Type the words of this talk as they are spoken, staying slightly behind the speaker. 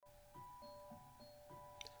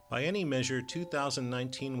By any measure,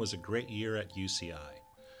 2019 was a great year at UCI.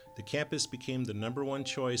 The campus became the #1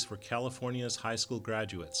 choice for California's high school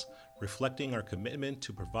graduates, reflecting our commitment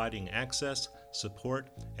to providing access, support,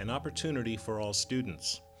 and opportunity for all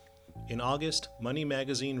students. In August, Money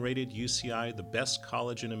Magazine rated UCI the best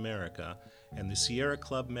college in America, and the Sierra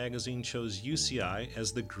Club magazine chose UCI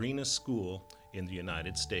as the greenest school in the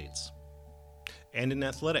United States. And in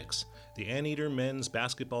athletics, the Anteater men's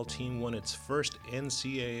basketball team won its first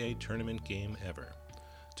NCAA tournament game ever.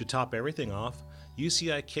 To top everything off,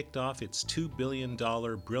 UCI kicked off its $2 billion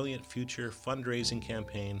Brilliant Future fundraising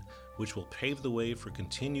campaign, which will pave the way for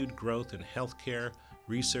continued growth in healthcare,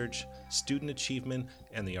 research, student achievement,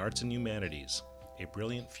 and the arts and humanities. A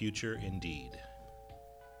brilliant future indeed.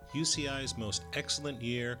 UCI's most excellent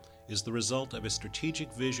year is the result of a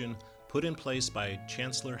strategic vision put in place by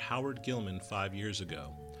Chancellor Howard Gillman 5 years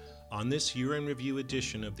ago. On this Year in Review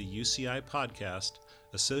edition of the UCI Podcast,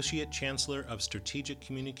 Associate Chancellor of Strategic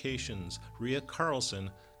Communications Rhea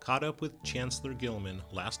Carlson caught up with Chancellor Gillman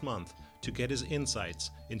last month to get his insights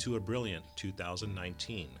into a brilliant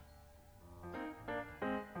 2019.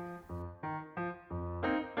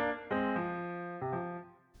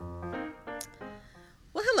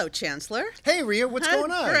 Well, hello, Chancellor. Hey, Rhea, what's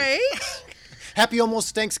going on? Great. Happy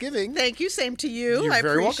almost Thanksgiving. Thank you. Same to you. You're I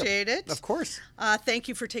very appreciate welcome. it. Of course. Thank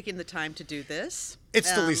you for taking the time to do this. It's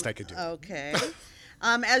the least I could do. Okay.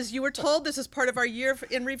 As you were told, this is part of our Year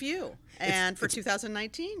in Review, and for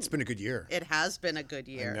 2019. It's been a good year. It has been a good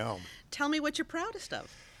year. I know. Tell me what you're proudest of.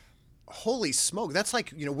 Holy smoke. That's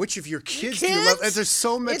like, which of your kids do you love? There's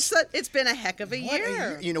so much. It's been a heck of a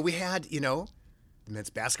year. We had, the men's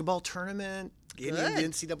basketball tournament. Getting Good.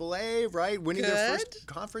 into NCAA, right? Winning their Good. first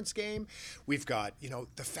conference game. We've got,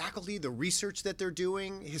 the faculty, the research that they're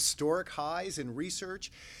doing, historic highs in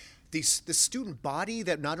research. The student body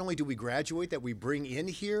that not only do we graduate, that we bring in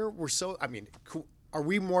here, are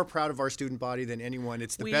we more proud of our student body than anyone?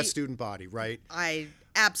 It's the best student body, right? I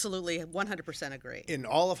absolutely 100% agree. In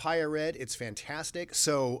all of higher ed, it's fantastic.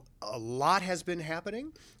 So a lot has been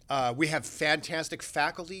happening. We have fantastic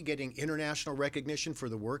faculty getting international recognition for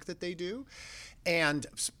the work that they do.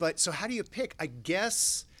 So how do you pick? I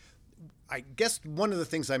guess one of the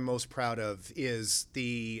things I'm most proud of is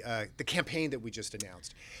the campaign that we just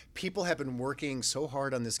announced. People have been working so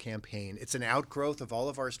hard on this campaign. It's an outgrowth of all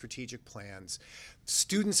of our strategic plans.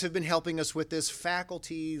 Students have been helping us with this,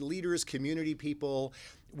 faculty, leaders, community people.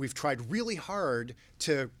 We've tried really hard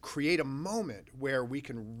to create a moment where we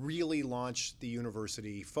can really launch the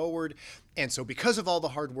university forward. And so because of all the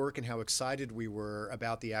hard work and how excited we were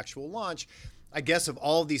about the actual launch, I guess of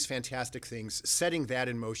all of these fantastic things, setting that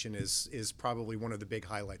in motion is probably one of the big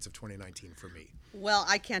highlights of 2019 for me. Well,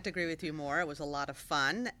 I can't agree with you more. It was a lot of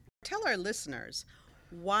fun. Tell our listeners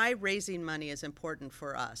why raising money is important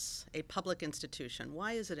for us, a public institution.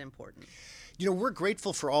 Why is it important? We're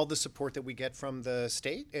grateful for all the support that we get from the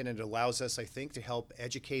state, and it allows us, I think, to help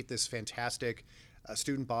educate this fantastic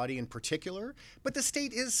student body in particular. But the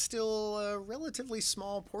state is still a relatively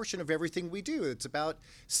small portion of everything we do. It's about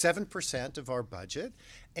 7% of our budget.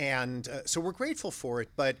 And so we're grateful for it,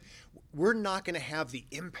 but we're not going to have the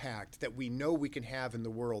impact that we know we can have in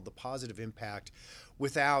the world, the positive impact,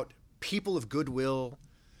 without people of goodwill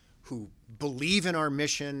who believe in our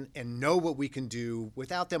mission and know what we can do,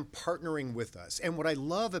 without them partnering with us. And what I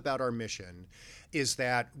love about our mission is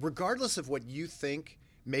that regardless of what you think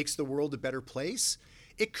makes the world a better place,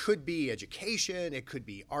 it could be education, it could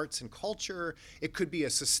be arts and culture, it could be a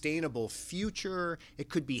sustainable future, it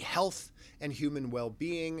could be health and human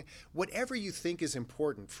well-being. Whatever you think is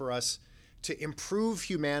important for us to improve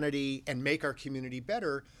humanity and make our community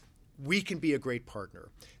better, we can be a great partner.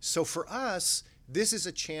 So for us, this is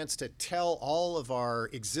a chance to tell all of our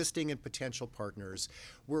existing and potential partners,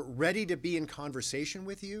 we're ready to be in conversation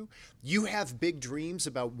with you. You have big dreams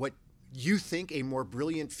about what you think a more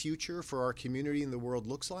brilliant future for our community and the world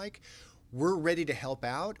looks like. We're ready to help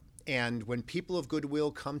out. And when people of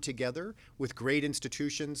goodwill come together with great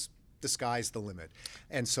institutions, the sky's the limit.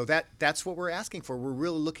 And so that's what we're asking for. We're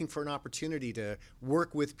really looking for an opportunity to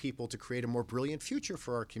work with people to create a more brilliant future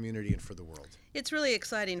for our community and for the world. It's really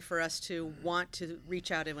exciting for us to want to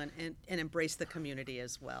reach out and embrace the community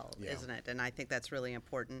as well, isn't it? And I think that's really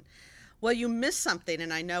important. Well, you missed something,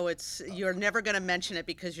 and I know you're never going to mention it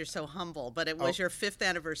because you're so humble, but it was your 5th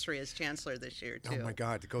anniversary as Chancellor this year, too. Oh, my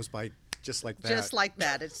God. It goes by just like that. Just like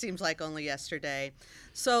that. It seems like only yesterday.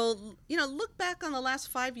 So, look back on the last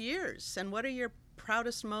 5 years, and what are your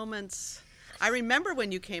proudest moments? I remember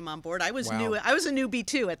when you came on board. I was new. I was a newbie,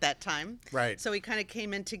 too, at that time. Right. So we kind of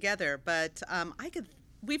came in together, but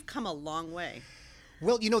we've come a long way.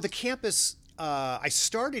 Well, the campus I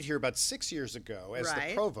started here about 6 years ago as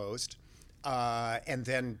the provost. And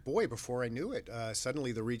then, boy, before I knew it,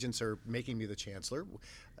 suddenly the regents are making me the chancellor.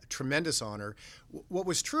 A tremendous honor. What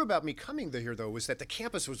was true about me coming here, though, was that the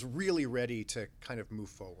campus was really ready to kind of move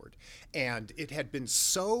forward. And it had been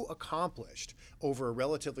so accomplished over a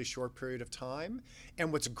relatively short period of time.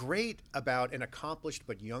 And what's great about an accomplished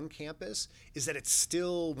but young campus is that it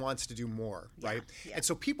still wants to do more, right? Yeah. And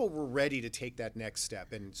so people were ready to take that next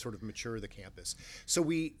step and sort of mature the campus. So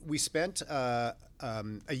we spent a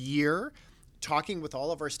year talking with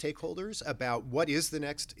all of our stakeholders about what is the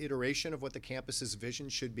next iteration of what the campus's vision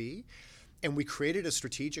should be. And we created a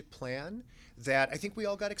strategic plan that I think we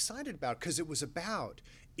all got excited about because it was about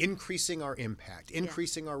increasing our impact,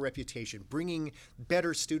 increasing our reputation, bringing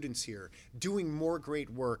better students here, doing more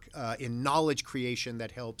great work in knowledge creation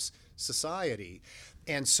that helps society.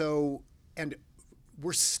 And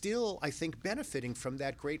we're still, I think, benefiting from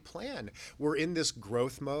that great plan. We're in this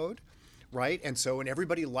growth mode. Right? And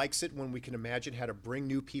everybody likes it when we can imagine how to bring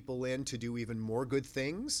new people in to do even more good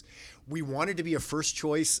things. We wanted to be a first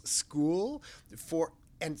choice school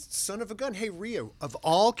and son of a gun, hey, Rio, of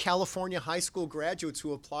all California high school graduates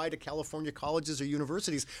who apply to California colleges or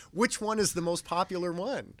universities, which one is the most popular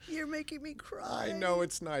one? You're making me cry. I know,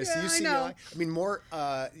 it's nice. Yeah, UCI, I know. I mean, more,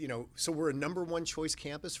 so we're a number one choice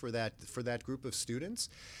campus for that group of students.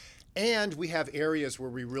 And we have areas where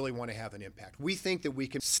we really want to have an impact. We think that we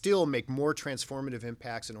can still make more transformative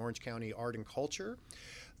impacts in Orange County art and culture.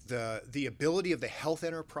 The ability of the health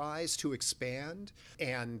enterprise to expand,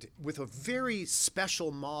 and with a very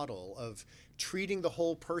special model of treating the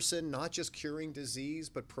whole person, not just curing disease,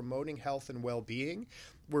 but promoting health and well-being.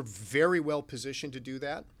 We're very well positioned to do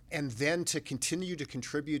that. And then to continue to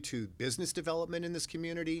contribute to business development in this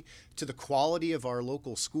community, to the quality of our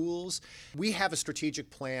local schools. We have a strategic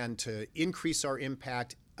plan to increase our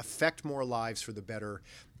impact, affect more lives for the better.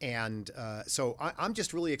 And so I'm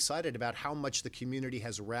just really excited about how much the community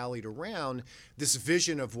has rallied around this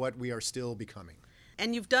vision of what we are still becoming.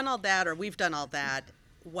 And you've done all that, or we've done all that,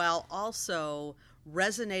 while also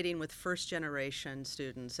resonating with first-generation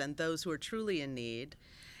students and those who are truly in need.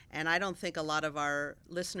 And I don't think a lot of our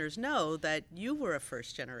listeners know that you were a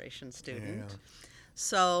first-generation student. Yeah.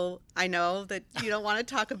 So I know that you don't want to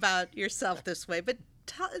talk about yourself this way, but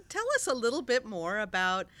tell us a little bit more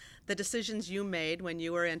about the decisions you made when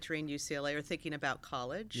you were entering UCLA or thinking about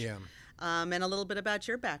college. Yeah. And a little bit about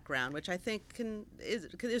your background, which I think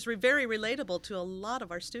is very relatable to a lot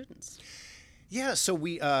of our students. Yeah, so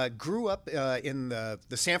we grew up in the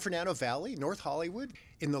San Fernando Valley, North Hollywood.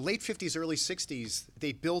 In the late 50s, early 60s,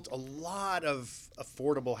 they built a lot of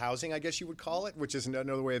affordable housing, I guess you would call it, which is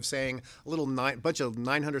another way of saying a little bunch of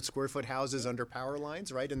 900 square foot houses under power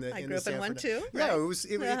lines, right? I grew up in one too. Yeah,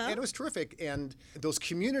 right? And it was terrific. And those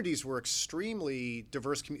communities were extremely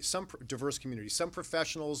diverse. Some diverse communities, some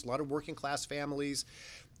professionals, a lot of working class families.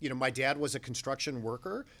 You know, my dad was a construction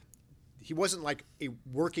worker. He wasn't like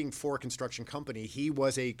working for a construction company. He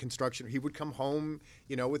was he would come home,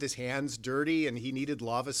 with his hands dirty, and he needed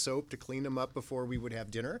lava soap to clean them up before we would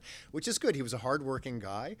have dinner, which is good. He was a hardworking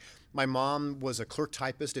guy. My mom was a clerk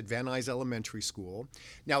typist at Van Nuys Elementary School.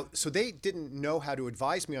 Now, so they didn't know how to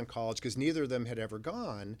advise me on college because neither of them had ever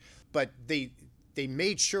gone, but they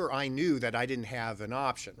made sure I knew that I didn't have an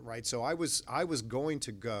option, right? So I was going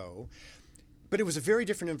to go. But it was a very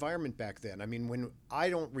different environment back then. I mean, I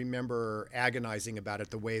don't remember agonizing about it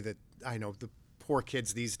the way that I know the poor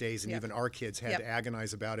kids these days and even our kids had to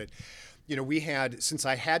agonize about it. Since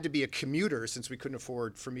I had to be a commuter, since we couldn't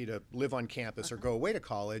afford for me to live on campus or go away to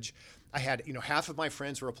college, I had, half of my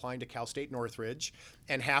friends were applying to Cal State Northridge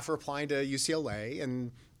and half were applying to UCLA.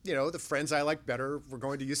 And the friends I liked better were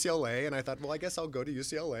going to UCLA, and I thought, well, I guess I'll go to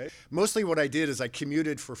UCLA. Mostly what I did is I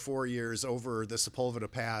commuted for 4 years over the Sepulveda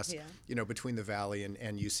Pass, between the Valley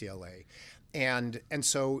and UCLA. And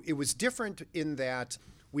so it was different in that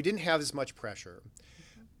we didn't have as much pressure.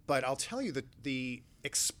 But I'll tell you that the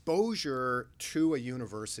exposure to a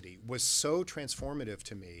university was so transformative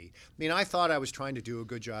to me. I mean, I thought I was trying to do a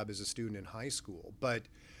good job as a student in high school, but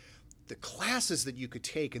the classes that you could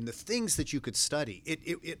take and the things that you could study,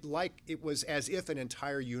 it was as if an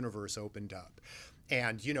entire universe opened up.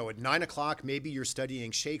 And, at 9 o'clock, maybe you're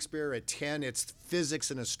studying Shakespeare. At 10, it's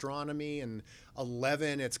physics and astronomy. And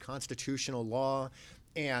 11, it's constitutional law.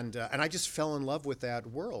 And I just fell in love with that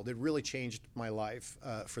world. It really changed my life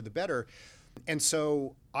for the better. And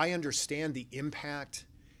so I understand the impact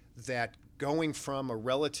that going from a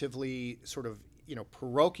relatively sort of,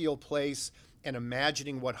 parochial place and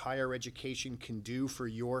imagining what higher education can do for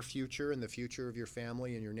your future and the future of your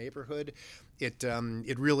family and your neighborhood, it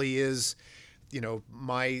really is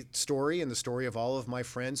my story and the story of all of my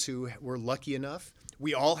friends who were lucky enough,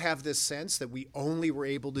 we all have this sense that we only were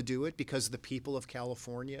able to do it because the people of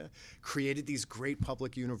California created these great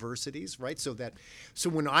public universities, right? So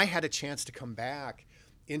when I had a chance to come back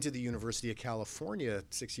into the University of California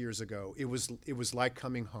 6 years ago, it was like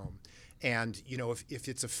coming home. And, if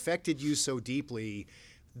it's affected you so deeply,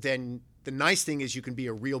 then the nice thing is you can be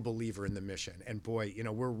a real believer in the mission. And boy,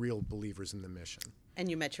 we're real believers in the mission. And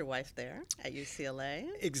you met your wife there at UCLA?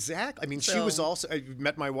 Exactly. I mean, she was also, I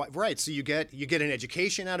met my wife, right. So you get an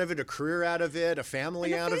education out of it, a career out of it, a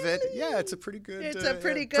family out of it. Yeah, it's a pretty good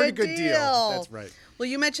deal. That's right. Well,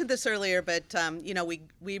 you mentioned this earlier, but,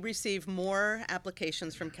 we received more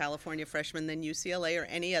applications from California freshmen than UCLA or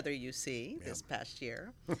any other UC this past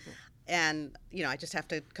year. And, I just have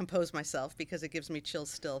to compose myself because it gives me chills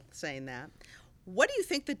still saying that. What do you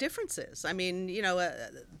think the difference is? I mean,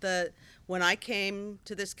 when I came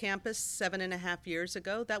to this campus 7.5 years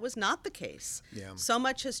ago, that was not the case. Yeah. So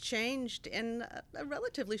much has changed in a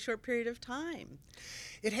relatively short period of time.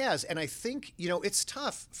 It has. And I think, it's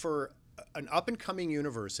tough for an up-and-coming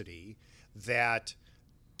university that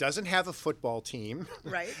doesn't have a football team,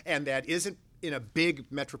 right, and that isn't in a big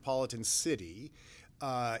metropolitan city.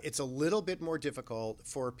 It's a little bit more difficult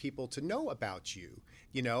for people to know about you,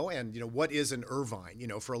 and what is an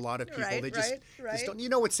Irvine, for a lot of people, they just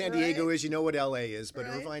don't, what San Diego is, what LA is, but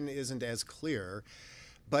Irvine isn't as clear.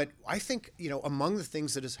 But I think, among the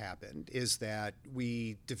things that has happened is that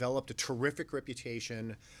we developed a terrific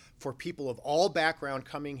reputation for people of all background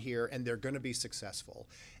coming here, and they're going to be successful.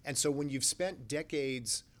 And so when you've spent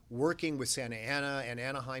decades working with Santa Ana and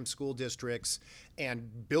Anaheim school districts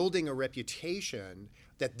and building a reputation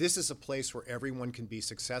that this is a place where everyone can be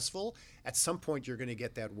successful, at some point you're going to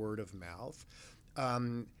get that word of mouth.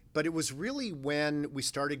 But it was really when we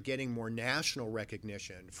started getting more national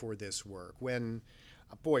recognition for this work, when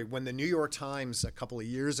the New York Times a couple of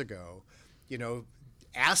years ago,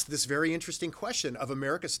 asked this very interesting question of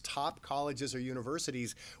America's top colleges or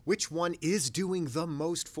universities, which one is doing the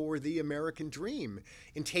most for the American dream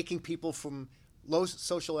in taking people from low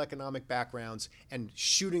socioeconomic backgrounds and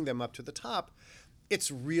shooting them up to the top. It's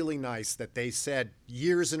really nice that they said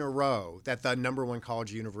years in a row that the number one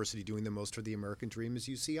college or university doing the most for the American dream is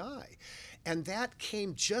UCI. And that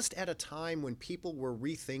came just at a time when people were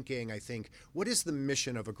rethinking, I think, what is the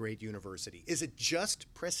mission of a great university? Is it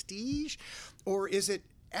just prestige, or is it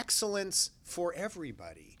excellence for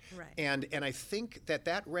everybody? Right. And I think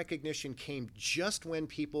that recognition came just when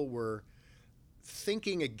people were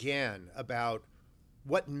thinking again about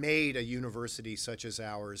what made a university such as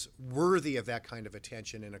ours worthy of that kind of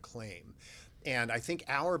attention and acclaim. And I think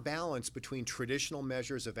our balance between traditional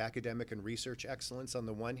measures of academic and research excellence on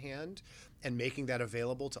the one hand, and making that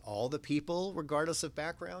available to all the people, regardless of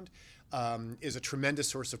background, is a tremendous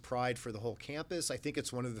source of pride for the whole campus. I think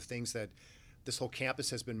it's one of the things that this whole campus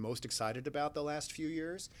has been most excited about the last few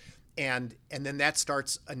years. And then that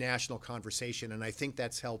starts a national conversation, and I think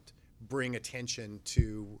that's helped bring attention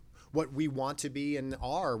to what we want to be and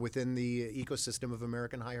are within the ecosystem of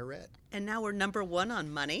American higher ed. And now we're number one on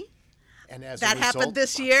money. And as that a result, happened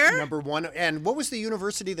this year? Number one. And what was the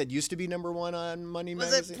university that used to be number one on Money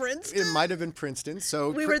Was magazine? it Princeton? It might have been Princeton.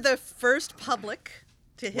 So we were the first public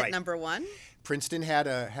to hit Right. number one. Princeton had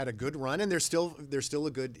a good run, and they're still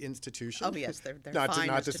a good institution. Oh yes, they're not fine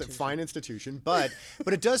just a fine institution, but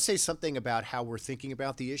it does say something about how we're thinking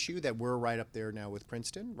about the issue, that we're right up there now with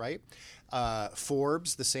Princeton, right?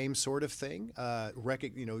 Forbes, the same sort of thing,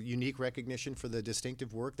 unique recognition for the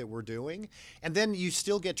distinctive work that we're doing, and then you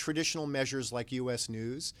still get traditional measures like U.S.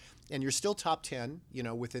 News, and you're still top 10,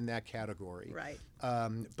 within that category. Right.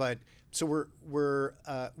 But so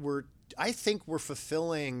I think we're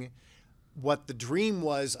fulfilling what the dream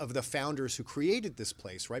was of the founders who created this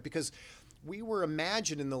place, right? Because we were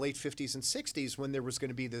imagined in the late 50s and 60s when there was going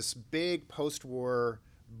to be this big post-war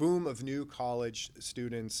boom of new college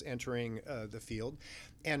students entering the field.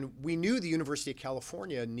 And we knew the University of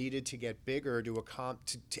California needed to get bigger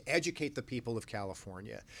to educate the people of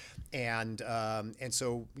California. And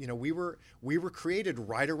so, we were created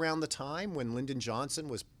right around the time when Lyndon Johnson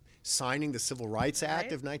was signing the Civil Rights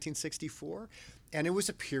Act of 1964. And it was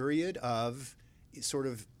a period of sort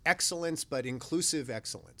of excellence, but inclusive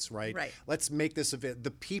excellence, right? Right. Let's make this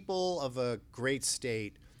the people of a great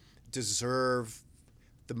state deserve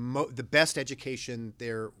the best education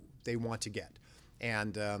they want to get.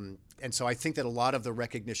 And so I think that a lot of the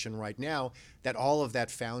recognition right now, that all of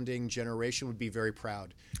that founding generation would be very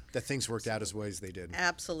proud that things worked out as well as they did.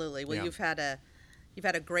 Absolutely. Well, Yeah. you've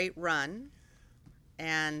had a great run.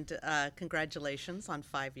 And congratulations on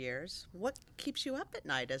 5 years. What keeps you up at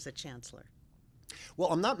night as a chancellor? Well,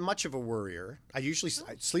 I'm not much of a worrier. I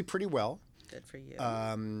sleep pretty well. Good for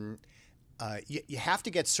you. You have to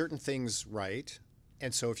get certain things right.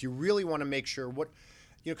 And so if you really want to make sure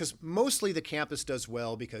because mostly the campus does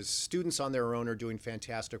well because students on their own are doing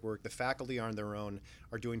fantastic work. The faculty on their own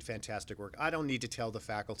are doing fantastic work. I don't need to tell the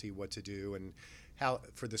faculty what to do and how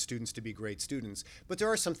for the students to be great students. But there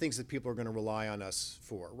are some things that people are going to rely on us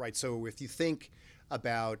for, right? So if you think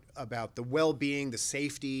about the well-being, the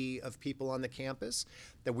safety of people on the campus,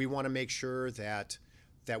 that we want to make sure that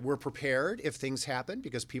we're prepared if things happen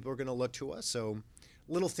because people are going to look to us. So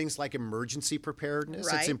little things like emergency preparedness.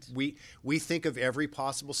 Right. We think of every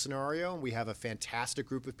possible scenario, and we have a fantastic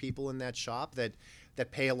group of people in that shop that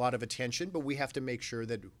pay a lot of attention, but we have to make sure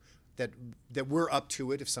that we're up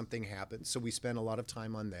to it if something happens. So we spend a lot of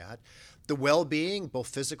time on that. The well-being, both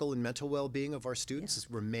physical and mental well-being of our students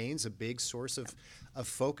remains a big source of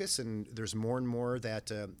focus, and there's more and more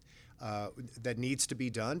that needs to be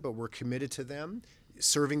done, but we're committed to them.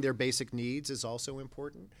 Serving their basic needs is also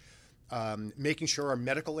important. Making sure our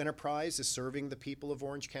medical enterprise is serving the people of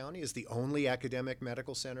Orange County as the only academic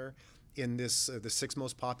medical center in this the sixth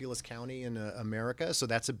most populous county in America. So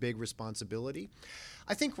that's a big responsibility.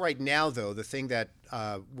 I think right now, though, the thing that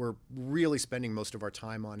we're really spending most of our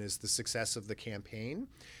time on is the success of the campaign.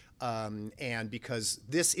 And because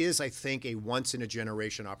this is, I think, a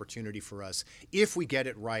once-in-a-generation opportunity for us, if we get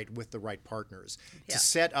it right with the right partners, to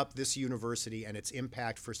set up this university and its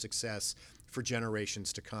impact for success for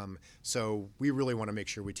generations to come. So we really want to make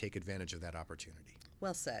sure we take advantage of that opportunity.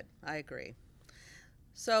 Well said. I agree.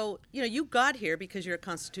 So, you got here because you're a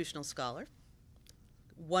constitutional scholar.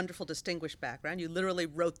 Wonderful, distinguished background. You literally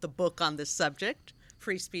wrote the book on this subject,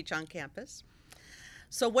 Free Speech on Campus.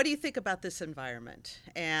 So what do you think about this environment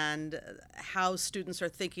and how students are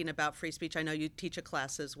thinking about free speech? I know you teach a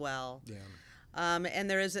class as well. Yeah.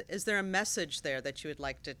 And is there a message there that you would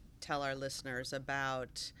like to tell our listeners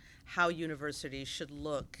about how universities should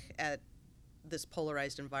look at this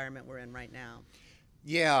polarized environment we're in right now?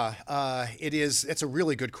 Yeah, it is. It's a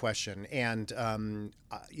really good question. And,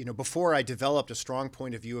 before I developed a strong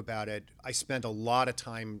point of view about it, I spent a lot of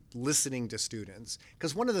time listening to students.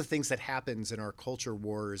 Because one of the things that happens in our culture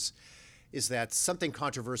wars is that something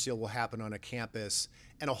controversial will happen on a campus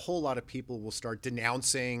and a whole lot of people will start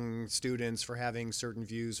denouncing students for having certain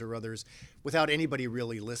views or others without anybody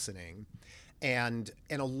really listening. And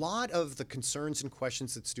a lot of the concerns and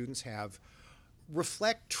questions that students have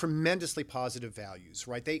reflect tremendously positive values,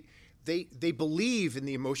 right? They believe in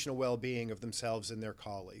the emotional well-being of themselves and their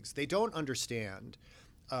colleagues. They don't understand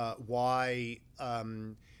why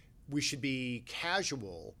we should be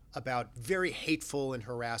casual about very hateful and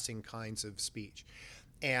harassing kinds of speech.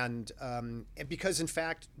 And because, in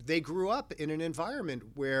fact, they grew up in an environment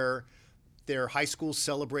where their high schools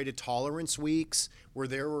celebrated tolerance weeks, where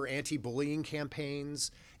there were anti-bullying campaigns,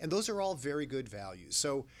 and those are all very good values.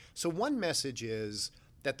 So one message is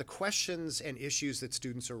that the questions and issues that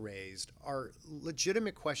students are raised are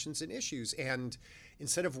legitimate questions and issues, and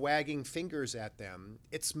instead of wagging fingers at them,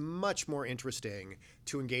 it's much more interesting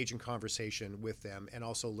to engage in conversation with them and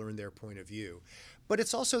also learn their point of view. But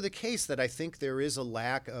it's also the case that I think there is a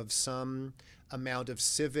lack of some amount of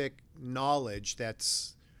civic knowledge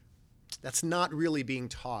that's not really being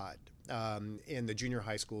taught in the junior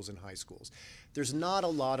high schools and high schools. There's not a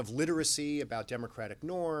lot of literacy about democratic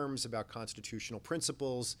norms, about constitutional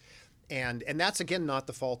principles, and that's, again, not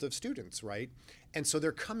the fault of students, right? And so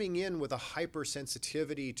they're coming in with a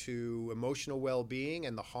hypersensitivity to emotional well-being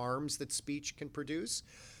and the harms that speech can produce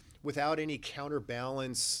without any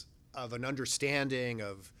counterbalance of an understanding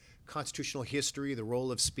of constitutional history, the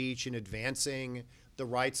role of speech in advancing the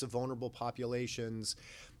rights of vulnerable populations.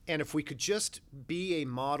 And if we could just be a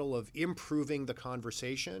model of improving the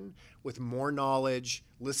conversation with more knowledge,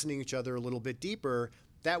 listening to each other a little bit deeper,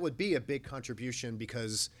 that would be a big contribution,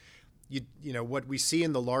 because what we see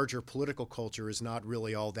in the larger political culture is not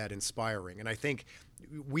really all that inspiring. And I think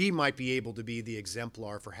we might be able to be the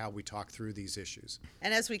exemplar for how we talk through these issues.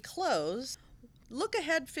 And as we close, look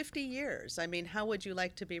ahead 50 years. I mean, how would you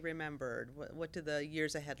like to be remembered? What do the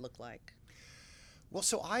years ahead look like? Well,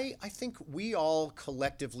 so I think we all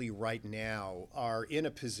collectively right now are in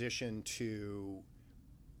a position to,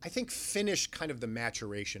 I think, finish kind of the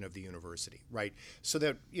maturation of the university, right? So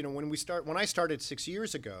that, when I started 6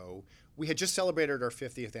 years ago, we had just celebrated our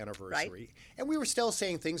 50th anniversary. Right. And we were still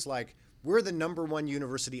saying things like, we're the number one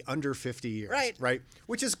university under 50 years, right?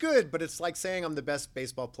 Which is good, but it's like saying I'm the best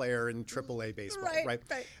baseball player in AAA baseball, right?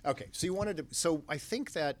 Okay, so I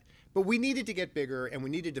think that, but we needed to get bigger, and we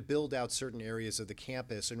needed to build out certain areas of the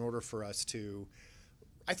campus in order for us to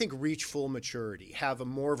I think, reach full maturity, have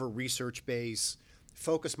more of a research base,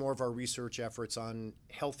 focus more of our research efforts on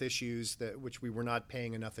health issues which we were not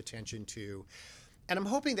paying enough attention to. And I'm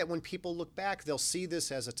hoping that when people look back, they'll see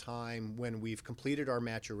this as a time when we've completed our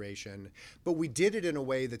maturation, but we did it in a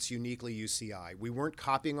way that's uniquely UCI. We weren't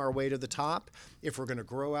copying our way to the top. If we're going to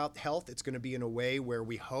grow out health, it's going to be in a way where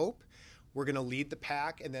we hope we're going to lead the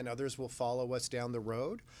pack and then others will follow us down the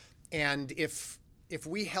road. And if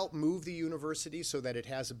we help move the university so that it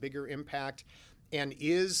has a bigger impact and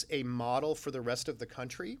is a model for the rest of the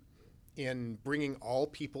country in bringing all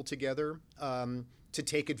people together to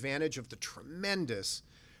take advantage of the tremendous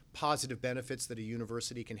positive benefits that a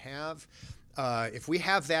university can have, if we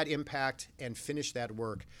have that impact and finish that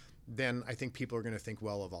work, then I think people are going to think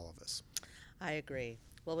well of all of us. I agree.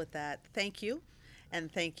 Well, with that, thank you. And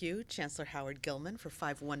thank you, Chancellor Howard Gillman, for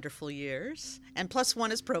 5 wonderful years, and plus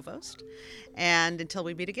 1 as provost. And until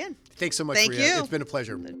we meet again. Thanks so much, Thank Rhea. you. It's been a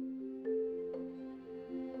pleasure.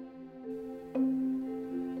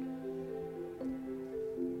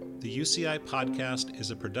 The UCI Podcast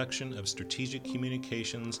is a production of Strategic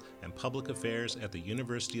Communications and Public Affairs at the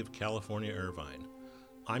University of California, Irvine.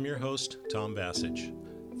 I'm your host, Tom Bassage.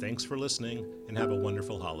 Thanks for listening, and have a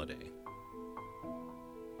wonderful holiday.